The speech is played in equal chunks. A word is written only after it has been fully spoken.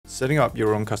Setting up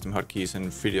your own custom hotkeys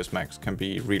in 3ds Max can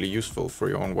be really useful for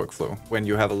your own workflow. When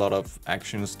you have a lot of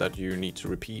actions that you need to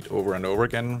repeat over and over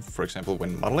again, for example,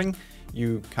 when modeling,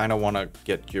 you kind of want to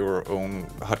get your own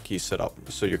hotkeys set up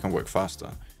so you can work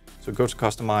faster. So go to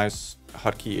Customize,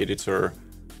 Hotkey Editor,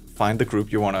 find the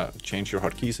group you want to change your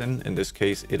hotkeys in this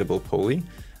case, Editable Poly.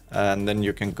 And then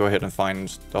you can go ahead and find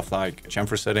stuff like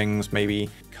chamfer settings, maybe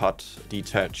cut,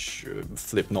 detach,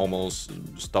 flip normals,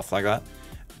 stuff like that.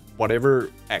 Whatever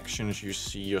actions you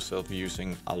see yourself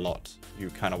using a lot,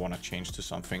 you kind of want to change to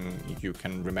something you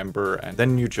can remember. And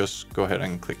then you just go ahead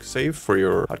and click save for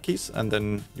your hotkeys, and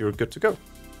then you're good to go.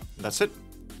 That's it.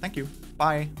 Thank you.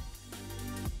 Bye.